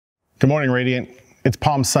Good morning, Radiant. It's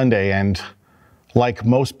Palm Sunday, and like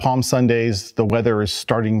most Palm Sundays, the weather is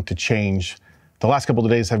starting to change. The last couple of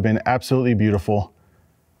days have been absolutely beautiful.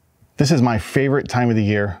 This is my favorite time of the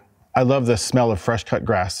year. I love the smell of fresh cut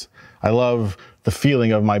grass. I love the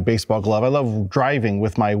feeling of my baseball glove. I love driving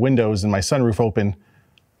with my windows and my sunroof open.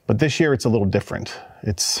 But this year it's a little different.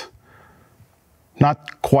 It's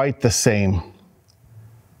not quite the same.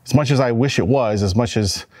 As much as I wish it was, as much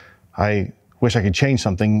as I wish I could change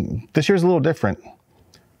something, this year's a little different.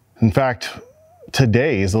 In fact,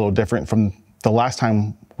 today is a little different from the last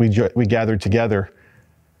time we gathered together.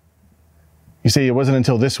 You see, it wasn't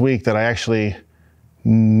until this week that I actually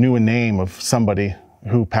knew a name of somebody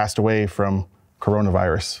who passed away from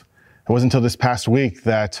coronavirus. It wasn't until this past week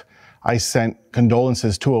that I sent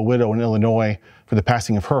condolences to a widow in Illinois for the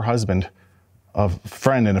passing of her husband, a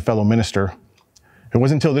friend and a fellow minister. It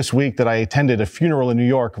wasn't until this week that I attended a funeral in New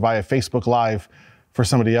York via Facebook Live for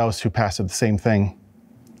somebody else who passed of the same thing.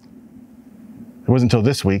 It wasn't until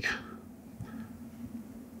this week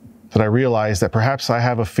that I realized that perhaps I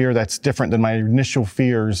have a fear that's different than my initial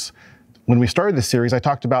fears. When we started this series, I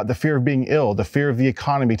talked about the fear of being ill, the fear of the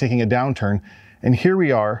economy taking a downturn. And here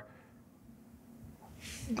we are,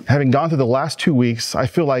 having gone through the last 2 weeks, I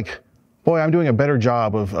feel like, boy, I'm doing a better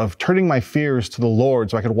job of turning my fears to the Lord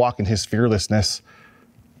so I could walk in His fearlessness.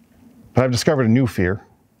 But I've discovered a new fear.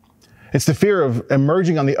 It's the fear of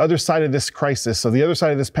emerging on the other side of this crisis, or the other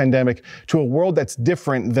side of this pandemic, to a world that's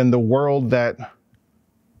different than the world that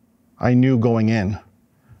I knew going in.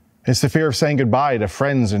 It's the fear of saying goodbye to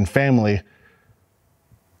friends and family.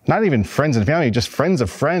 Not even friends and family, just friends of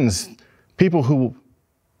friends. People who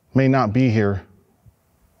may not be here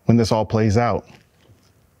when this all plays out.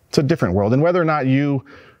 It's a different world. And whether or not you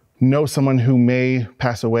know someone who may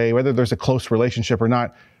pass away, whether there's a close relationship or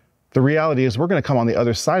not, the reality is we're going to come on the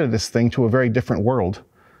other side of this thing to a very different world.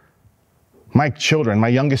 My children, my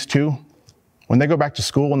youngest two, when they go back to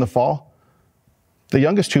school in the fall, the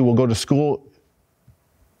youngest two will go to school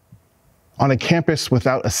on a campus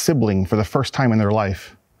without a sibling for the first time in their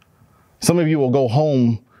life. Some of you will go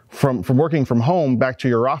home from working from home back to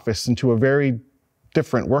your office into a very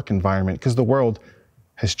different work environment because the world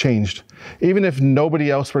has changed. Even if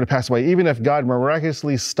nobody else were to pass away, even if God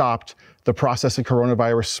miraculously stopped the process of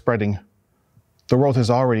coronavirus spreading, the world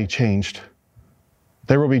has already changed.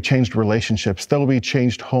 There will be changed relationships. There will be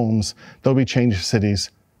changed homes. There will be changed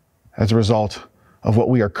cities as a result of what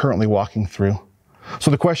we are currently walking through.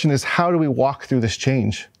 So the question is, how do we walk through this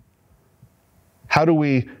change? How do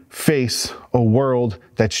we face a world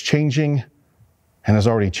that's changing and has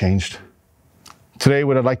already changed? Today,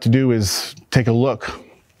 what I'd like to do is take a look,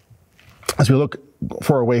 as we look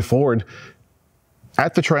for a way forward,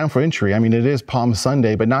 at the triumphal entry. I mean, it is Palm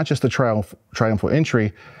Sunday, but not just the triumphal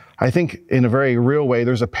entry. I think in a very real way,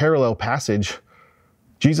 there's a parallel passage.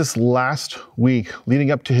 Jesus last week, leading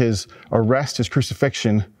up to his arrest, his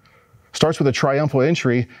crucifixion, starts with a triumphal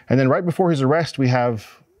entry. And then right before his arrest, we have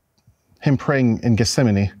him praying in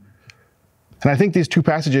Gethsemane. And I think these two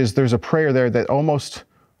passages, there's a prayer there that almost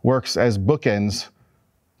works as bookends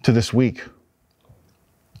to this week.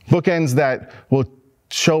 Bookends that will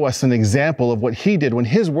show us an example of what he did when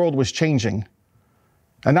his world was changing.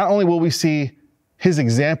 And not only will we see his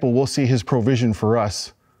example, we'll see his provision for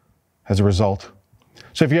us as a result.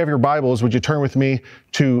 So if you have your Bibles, would you turn with me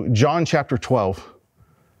to John chapter 12?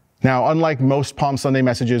 Now, unlike most Palm Sunday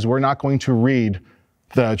messages, we're not going to read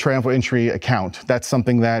the triumphal entry account. That's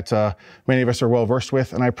something that many of us are well versed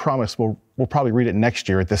with, and I promise we'll probably read it next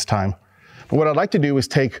year at this time. But what I'd like to do is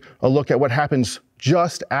take a look at what happens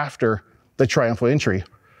just after the triumphal entry.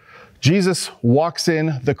 Jesus walks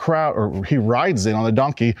in the crowd, or he rides in on the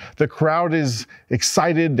donkey. The crowd is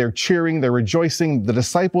excited, they're cheering, they're rejoicing. The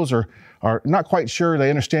disciples are not quite sure they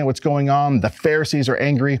understand what's going on. The Pharisees are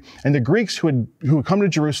angry, and the Greeks who had come to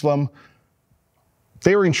Jerusalem,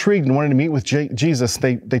 they were intrigued and wanted to meet with Jesus.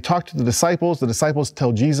 They talk to the disciples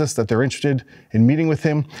tell Jesus that they're interested in meeting with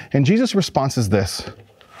him, and Jesus' response is this.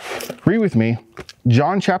 Read with me,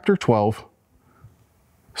 John chapter 12,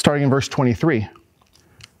 starting in verse 23.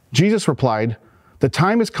 Jesus replied, "The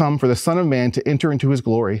time has come for the Son of Man to enter into his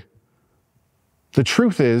glory. The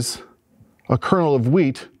truth is, a kernel of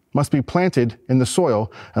wheat must be planted in the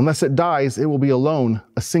soil. Unless it dies, it will be alone,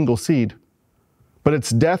 a single seed. But its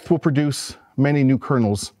death will produce many new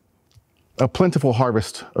kernels, a plentiful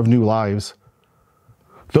harvest of new lives.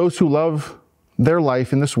 Those who love their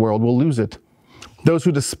life in this world will lose it. Those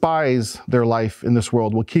who despise their life in this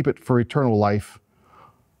world will keep it for eternal life.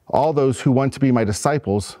 All those who want to be my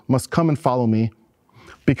disciples must come and follow me,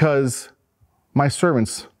 because my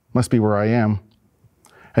servants must be where I am.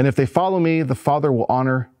 And if they follow me, the Father will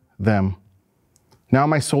honor them. Now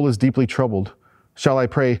my soul is deeply troubled. Shall I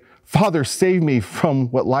pray, Father, save me from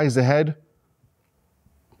what lies ahead?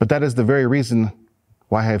 But that is the very reason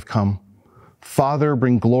why I have come. Father,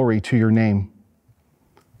 bring glory to your name.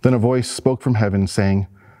 Then a voice spoke from heaven, saying,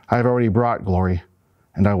 I have already brought glory,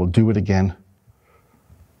 and I will do it again.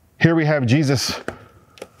 Here we have Jesus.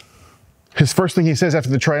 His first thing he says after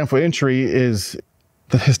the triumphal entry is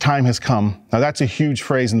that his time has come. Now that's a huge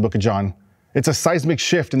phrase in the book of John. It's a seismic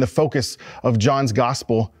shift in the focus of John's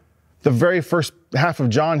gospel. The very first half of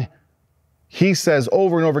John, he says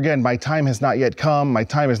over and over again, my time has not yet come, my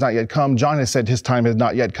time has not yet come. John has said his time has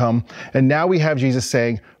not yet come. And now we have Jesus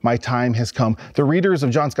saying, my time has come. The readers of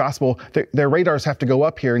John's gospel, their radars have to go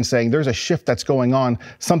up here and saying, there's a shift that's going on.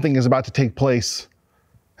 Something is about to take place.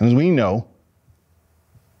 And as we know,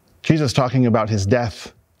 Jesus is talking about his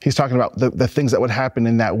death. He's talking about the things that would happen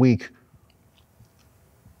in that week.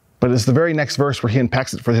 But it's the very next verse where he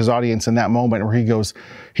unpacks it for his audience in that moment, where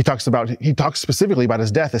he talks specifically about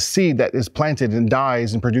his death, a seed that is planted and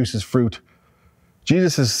dies and produces fruit.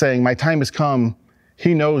 Jesus is saying, my time has come.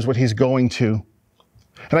 He knows what he's going to.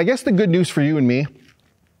 And I guess the good news for you and me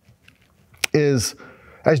is,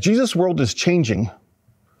 as Jesus' world is changing,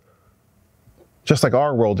 just like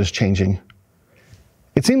our world is changing,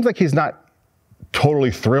 it seems like he's not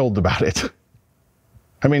totally thrilled about it.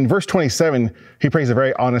 I mean, verse 27, he prays a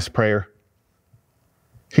very honest prayer.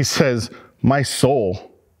 He says, my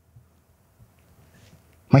soul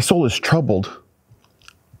is troubled.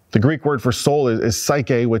 The Greek word for soul is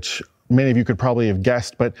psyche, which many of you could probably have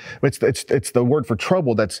guessed, but it's the word for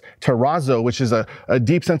trouble. That's terrazo, which is a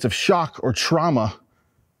deep sense of shock or trauma.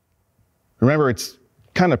 Remember, it's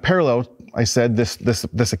kind of parallel, I said,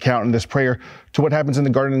 this account and this prayer to what happens in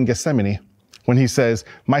the Garden of Gethsemane. When he says,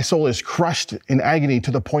 my soul is crushed in agony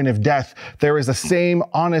to the point of death. There is the same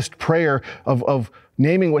honest prayer of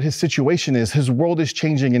naming what his situation is. His world is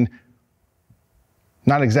changing and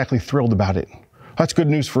not exactly thrilled about it. That's good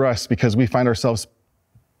news for us because we find ourselves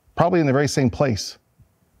probably in the very same place.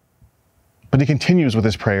 But he continues with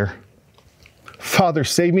his prayer. Father,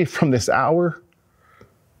 save me from this hour.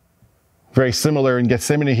 Very similar in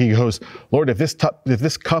Gethsemane, he goes, Lord, if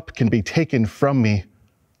this cup can be taken from me,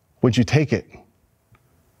 would you take it?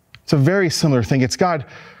 It's a very similar thing. It's God,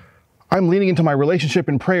 I'm leaning into my relationship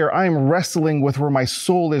in prayer. I'm wrestling with where my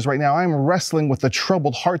soul is right now. I'm wrestling with the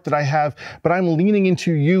troubled heart that I have, but I'm leaning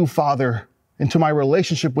into you, Father, into my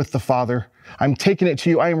relationship with the Father. I'm taking it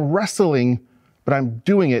to you. I am wrestling, but I'm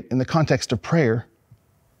doing it in the context of prayer.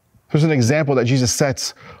 There's an example that Jesus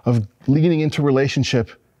sets of leaning into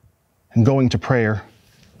relationship and going to prayer.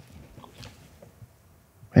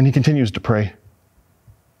 And he continues to pray.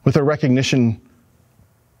 With a recognition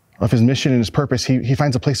of his mission and his purpose, he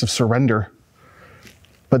finds a place of surrender.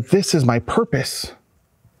 But this is my purpose.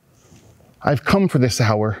 I've come for this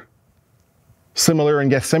hour. Similar in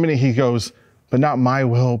Gethsemane, he goes, but not my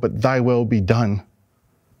will, but thy will be done.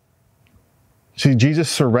 See, Jesus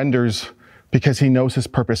surrenders because he knows his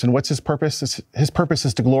purpose. And what's his purpose? His purpose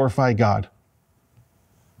is to glorify God.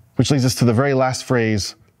 Which leads us to the very last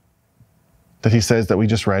phrase that he says that we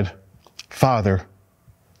just read. Father,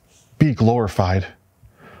 be glorified.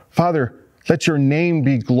 Father, let your name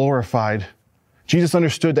be glorified. Jesus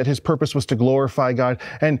understood that his purpose was to glorify God.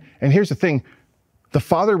 And here's the thing. The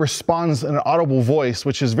Father responds in an audible voice,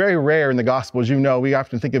 which is very rare in the gospel. As you know, we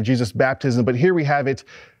often think of Jesus' baptism, but here we have it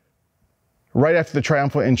right after the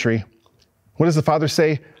triumphal entry. What does the Father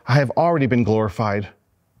say? I have already been glorified,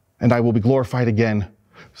 and I will be glorified again.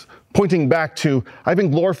 Pointing back to, I've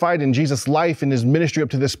been glorified in Jesus' life and his ministry up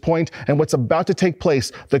to this point, and what's about to take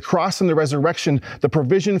place, the cross and the resurrection, the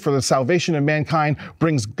provision for the salvation of mankind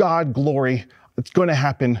brings God glory. It's going to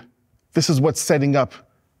happen. This is what's setting up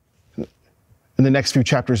in the next few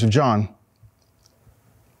chapters of John.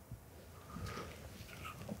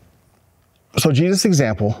 So Jesus'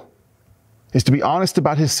 example is to be honest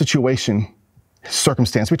about his situation, his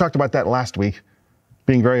circumstance. We talked about that last week,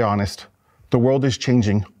 being very honest. The world is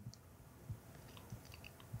changing.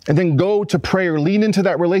 And then go to prayer, lean into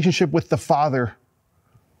that relationship with the Father.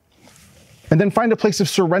 And then find a place of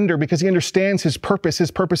surrender because he understands his purpose. His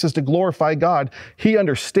purpose is to glorify God. He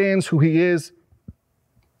understands who he is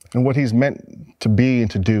and what he's meant to be and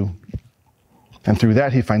to do. And through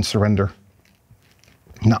that, he finds surrender.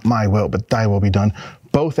 Not my will, but thy will be done.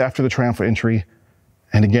 Both after the triumphal entry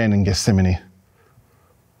and again in Gethsemane.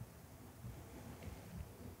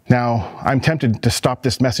 Now, I'm tempted to stop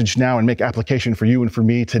this message now and make application for you and for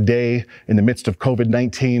me today in the midst of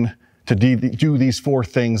COVID-19 to do these four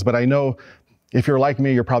things. But I know if you're like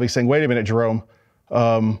me, you're probably saying, wait a minute, Jerome,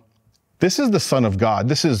 this is the Son of God.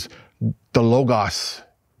 This is the Logos.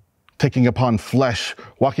 taking upon flesh,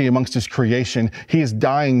 walking amongst his creation. He is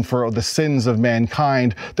dying for the sins of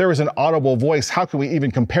mankind. There is an audible voice. How can we even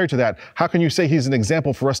compare to that? How can you say he's an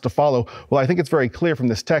example for us to follow? Well, I think it's very clear from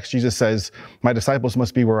this text. Jesus says, my disciples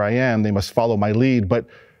must be where I am. They must follow my lead. But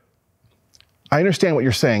I understand what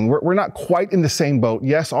you're saying. We're not quite in the same boat.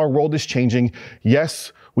 Yes, our world is changing.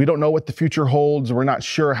 Yes, we don't know what the future holds. We're not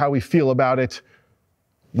sure how we feel about it.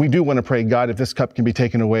 We do want to pray, God, if this cup can be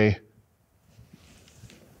taken away.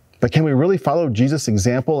 But can we really follow Jesus'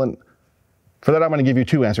 example? And for that, I'm going to give you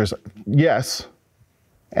two answers. Yes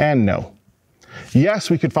and no.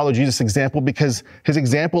 Yes, we could follow Jesus' example because his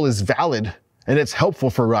example is valid and it's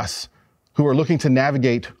helpful for us who are looking to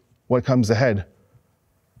navigate what comes ahead,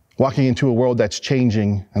 walking into a world that's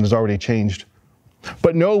changing and has already changed.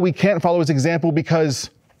 But no, we can't follow his example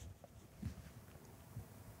because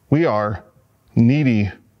we are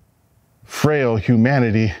needy, frail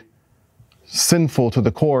humanity, sinful to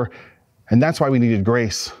the core, and that's why we needed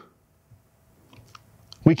grace.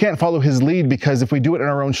 We can't follow his lead because if we do it in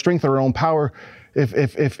our own strength or our own power,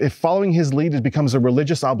 if following his lead becomes a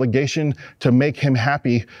religious obligation to make him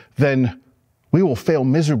happy, then we will fail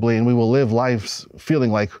miserably and we will live lives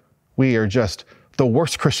feeling like we are just the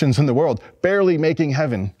worst Christians in the world, barely making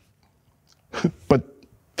heaven. But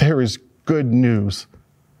there is good news.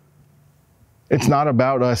 It's not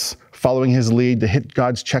about us following his lead to hit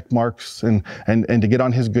God's check marks and to get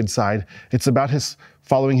on his good side. It's about his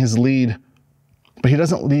following his lead, but he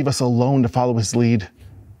doesn't leave us alone to follow his lead.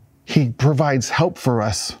 He provides help for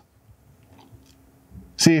us.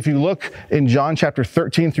 See, if you look in John chapter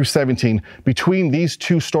 13 through 17, between these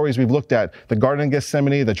two stories we've looked at, the Garden of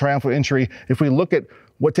Gethsemane, the triumphal entry, if we look at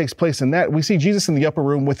what takes place in that, we see Jesus in the upper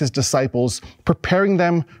room with his disciples, preparing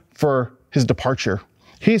them for his departure.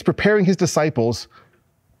 He's preparing his disciples.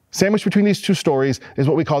 Sandwiched between these two stories is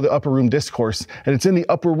what we call the upper room discourse. And it's in the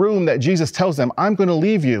upper room that Jesus tells them, I'm going to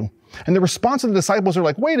leave you. And the response of the disciples are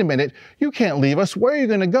like, wait a minute, you can't leave us. Where are you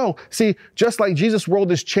going to go? See, just like Jesus'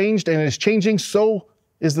 world is changed and is changing, so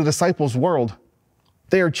is the disciples' world.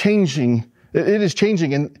 They are changing. It is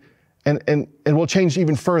changing and will change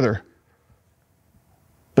even further.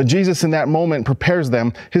 But Jesus in that moment prepares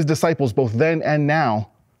them, his disciples, both then and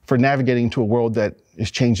now, for navigating to a world that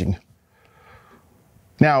is changing.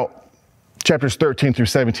 Now, chapters 13 through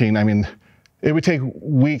 17, it would take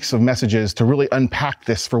weeks of messages to really unpack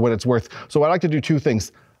this for what it's worth. So I'd like to do two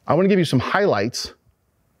things. I want to give you some highlights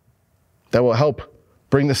that will help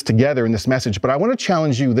bring this together in this message, but I want to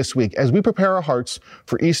challenge you this week as we prepare our hearts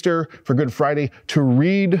for Easter, for Good Friday, to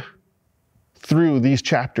read through these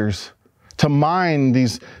chapters, to mine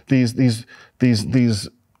these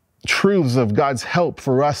truths of God's help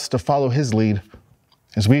for us to follow his lead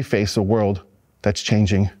as we face a world that's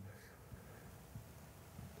changing.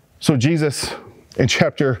 So Jesus, in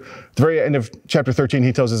the very end of chapter 13,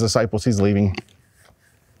 he tells his disciples he's leaving.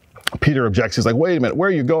 Peter objects. He's like, wait a minute, where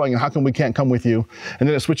are you going? And how come we can't come with you? And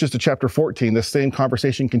then it switches to chapter 14. The same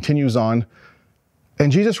conversation continues on.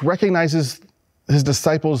 And Jesus recognizes his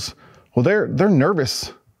disciples, well, they're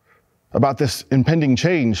nervous about this impending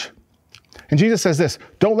change. And Jesus says this,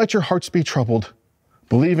 don't let your hearts be troubled.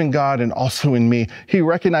 Believe in God and also in me. He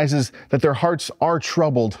recognizes that their hearts are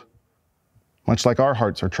troubled, much like our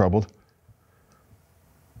hearts are troubled.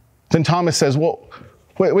 Then Thomas says, well,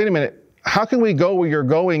 wait a minute. How can we go where you're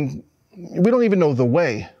going? We don't even know the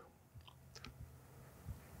way.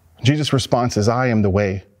 Jesus' response is, I am the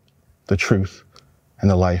way, the truth,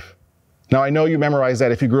 and the life. Now, I know you memorize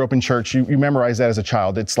that. If you grew up in church, you memorize that as a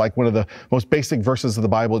child. It's like one of the most basic verses of the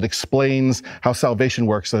Bible. It explains how salvation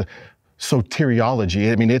works,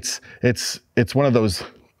 soteriology. It's one of those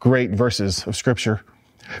great verses of Scripture.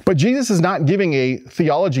 But Jesus is not giving a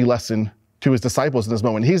theology lesson to his disciples in this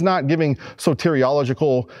moment. He's not giving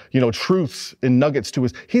soteriological, truths and nuggets to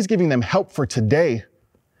he's giving them help for today.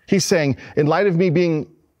 He's saying, in light of me being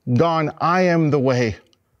gone, I am the way.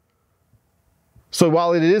 So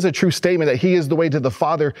while it is a true statement that he is the way to the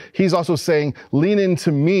Father, he's also saying, lean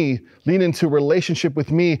into me, lean into relationship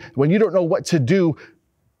with me. When you don't know what to do,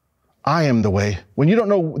 I am the way. When you don't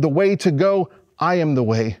know the way to go, I am the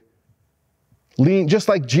way. Just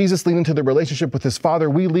like Jesus leaned into the relationship with his Father,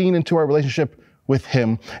 we lean into our relationship with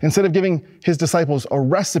him. Instead of giving his disciples a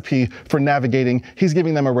recipe for navigating, he's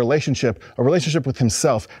giving them a relationship with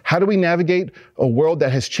himself. How do we navigate a world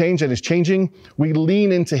that has changed and is changing? We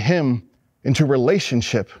lean into him, into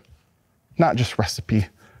relationship, not just recipe.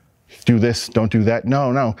 Do this, don't do that.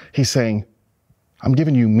 No. He's saying, I'm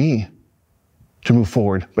giving you me to move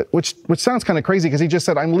forward. But which sounds kind of crazy because he just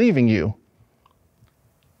said, I'm leaving you.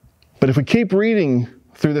 But if we keep reading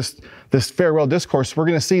through this farewell discourse, we're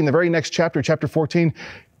going to see in the very next chapter, chapter 14,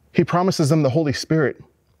 He promises them the Holy Spirit.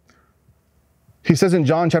 He says in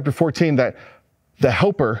John chapter 14 that the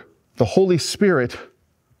Helper, the Holy Spirit,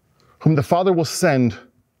 whom the Father will send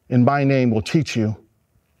in my name, will teach you.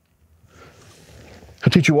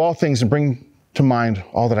 He'll teach you all things and bring to mind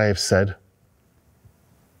all that I have said.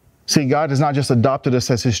 See, God has not just adopted us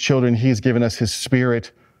as his children, he has given us his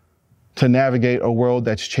Spirit to navigate a world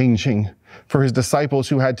that's changing. For his disciples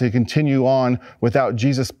who had to continue on without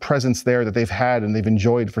Jesus' presence there that they've had and they've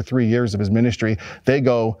enjoyed for 3 years of his ministry, they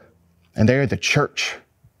go and they're the church.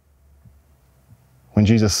 When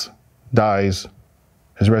Jesus dies,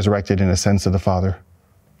 is resurrected and ascends to the Father.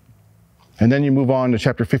 And then you move on to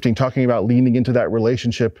chapter 15, talking about leaning into that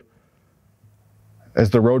relationship as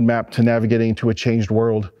the roadmap to navigating into a changed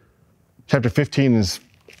world. Chapter 15 is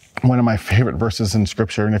one of my favorite verses in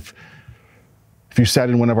Scripture. And if you sat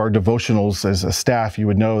in one of our devotionals as a staff, you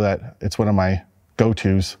would know that it's one of my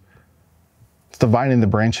go-tos. It's the vine and the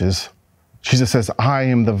branches. Jesus says, I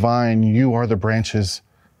am the vine, you are the branches.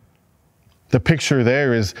 The picture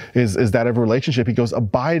there is that of a relationship. He goes,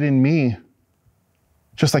 abide in me.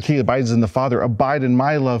 Just like he abides in the Father, abide in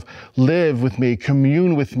my love, live with me,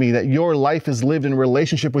 commune with me, that your life is lived in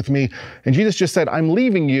relationship with me. And Jesus just said, I'm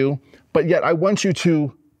leaving you, but yet I want you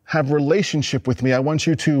to have relationship with me. I want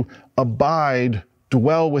you to abide,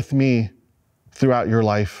 dwell with me throughout your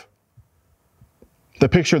life. The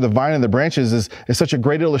picture of the vine and the branches is such a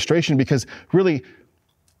great illustration because really,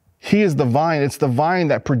 he is the vine. It's the vine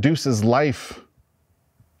that produces life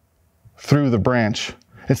through the branch.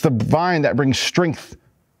 It's the vine that brings strength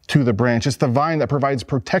to the branch. It's the vine that provides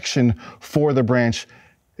protection for the branch.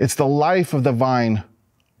 It's the life of the vine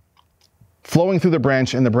flowing through the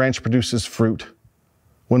branch, and the branch produces fruit.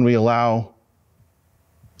 When we allow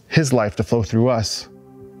his life to flow through us,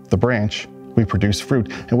 the branch, we produce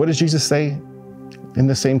fruit. And what does Jesus say in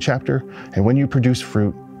the same chapter? And when you produce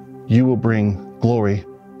fruit, you will bring glory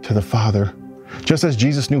to the Father. Just as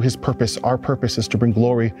Jesus knew his purpose, our purpose is to bring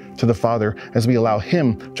glory to the Father as we allow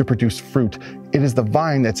him to produce fruit. It is the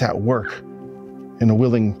vine that's at work in a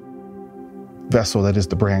willing vessel that is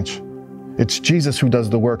the branch. It's Jesus who does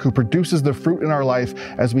the work, who produces the fruit in our life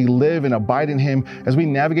as we live and abide in him, as we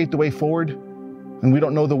navigate the way forward. And we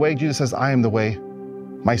don't know the way. Jesus says, I am the way,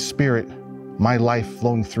 my Spirit, my life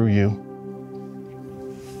flowing through you.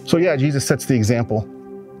 So yeah, Jesus sets the example.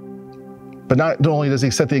 But not only does he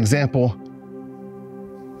set the example,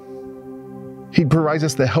 he provides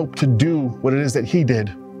us the help to do what it is that he did.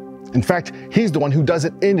 In fact, he's the one who does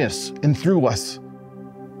it in us and through us.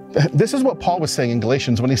 This is what Paul was saying in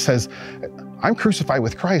Galatians when he says, I'm crucified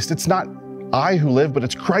with Christ. It's not I who live, but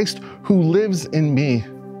it's Christ who lives in me.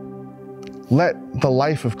 Let the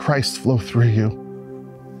life of Christ flow through you.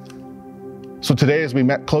 So today, as we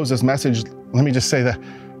close this message, let me just say that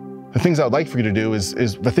the things I would like for you to do is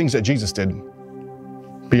the things that Jesus did.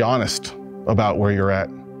 Be honest about where you're at,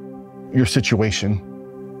 your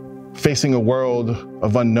situation, facing a world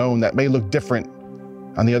of unknown that may look different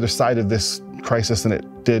on the other side of this crisis than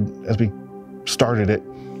it did as we started it.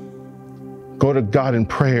 Go to God in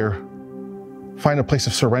prayer. Find a place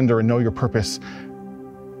of surrender and know your purpose.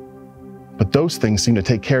 But those things seem to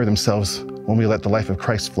take care of themselves when we let the life of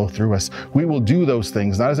Christ flow through us. We will do those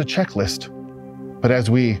things, not as a checklist, but as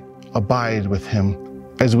we abide with him,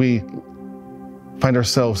 as we find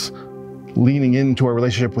ourselves leaning into our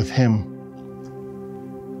relationship with him,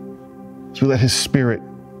 as we let his Spirit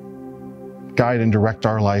guide and direct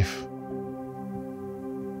our life.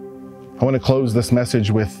 I want to close this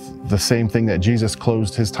message with the same thing that Jesus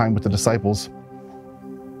closed his time with the disciples.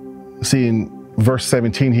 See, in verse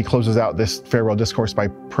 17, he closes out this farewell discourse by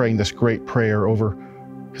praying this great prayer over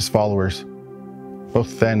his followers,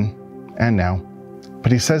 both then and now.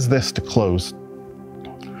 But he says this to close.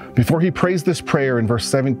 Before he prays this prayer in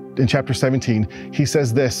chapter 17, he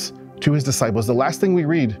says this to his disciples. The last thing we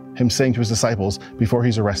read him saying to his disciples before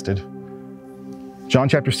he's arrested. John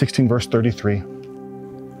chapter 16, verse 33.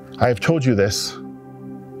 I have told you this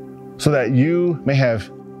so that you may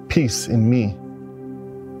have peace in me.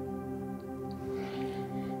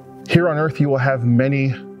 Here on earth you will have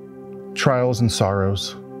many trials and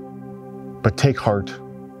sorrows, but take heart,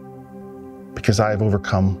 because I have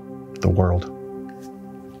overcome the world.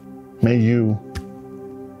 May you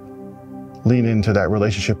lean into that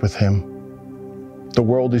relationship with him. The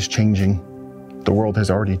world is changing. The world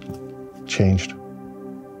has already changed.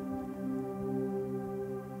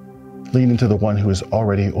 Lean into the one who has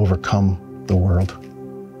already overcome the world.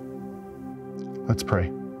 Let's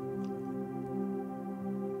pray.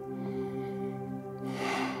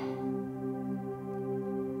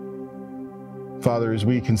 Father, as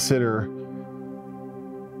we consider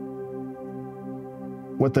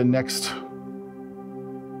what the next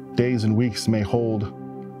days and weeks may hold.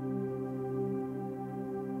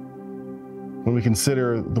 When we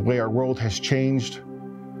consider the way our world has changed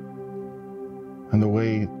and the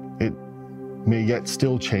way it may yet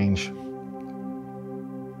still change,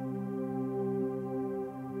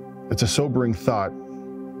 it's a sobering thought.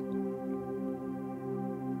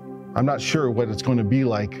 I'm not sure what it's going to be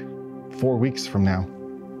like 4 weeks from now.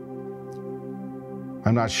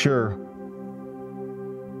 I'm not sure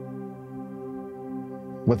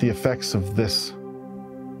what the effects of this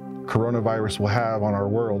coronavirus will have on our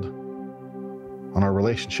world, on our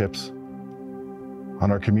relationships,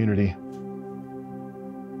 on our community.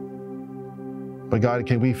 But God,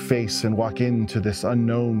 can we face and walk into this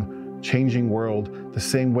unknown, changing world the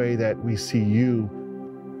same way that we see you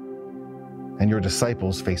and your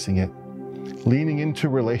disciples facing it, leaning into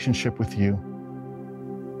relationship with you,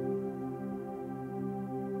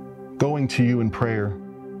 going to you in prayer.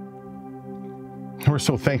 We're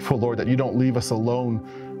so thankful, Lord, that you don't leave us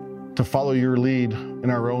alone to follow your lead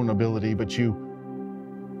in our own ability, but you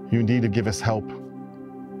indeed to give us help.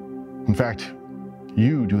 In fact,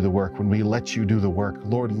 you do the work when we let you do the work.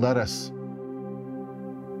 Lord, let us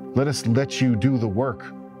let you do the work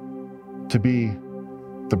to be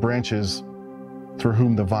the branches through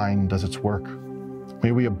whom the vine does its work.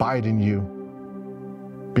 May we abide in you,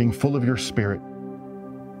 being full of your Spirit,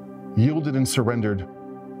 yielded and surrendered,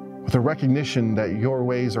 with a recognition that your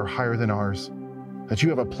ways are higher than ours, that you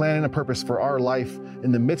have a plan and a purpose for our life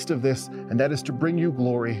in the midst of this, and that is to bring you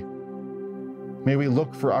glory. May we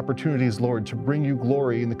look for opportunities, Lord, to bring you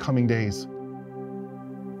glory in the coming days.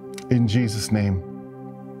 In Jesus' name,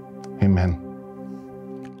 amen.